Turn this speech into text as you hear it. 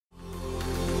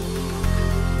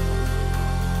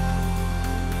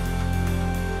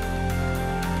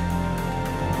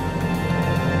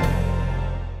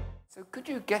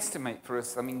you guesstimate for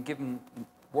us, I mean, given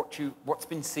what's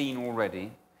been seen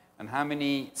already, and how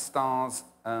many stars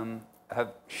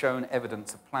have shown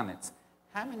evidence of planets,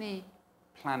 how many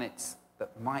planets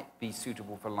that might be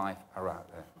suitable for life are out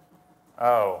there?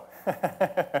 Oh.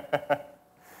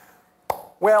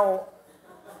 Well,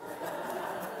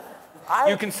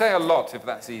 you can say a lot if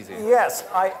that's easy. Yes,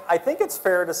 I think it's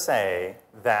fair to say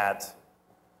that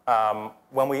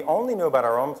when we only knew about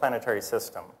our own planetary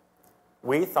system,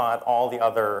 we thought all the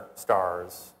other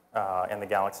stars in the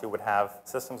galaxy would have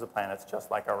systems of planets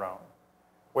just like our own.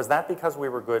 Was that because we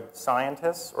were good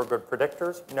scientists or good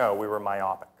predictors? No, we were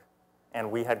myopic.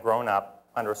 And we had grown up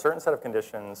under a certain set of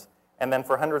conditions, and then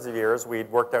for hundreds of years, we'd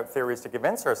worked out theories to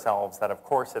convince ourselves that, of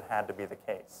course, it had to be the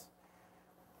case.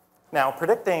 Now,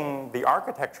 predicting the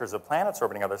architectures of planets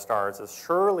orbiting other stars is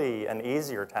surely an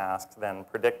easier task than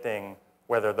predicting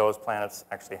whether those planets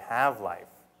actually have life.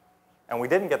 And we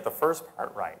didn't get the first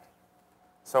part right.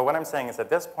 So what I'm saying is at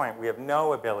this point, we have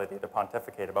no ability to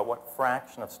pontificate about what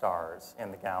fraction of stars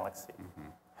in the galaxy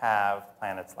have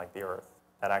planets like the Earth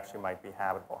that actually might be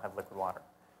habitable, have liquid water.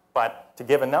 But to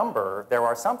give a number, there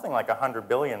are something like 100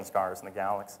 billion stars in the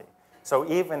galaxy. So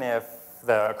even if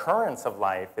the occurrence of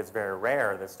life is very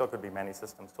rare, there still could be many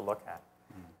systems to look at.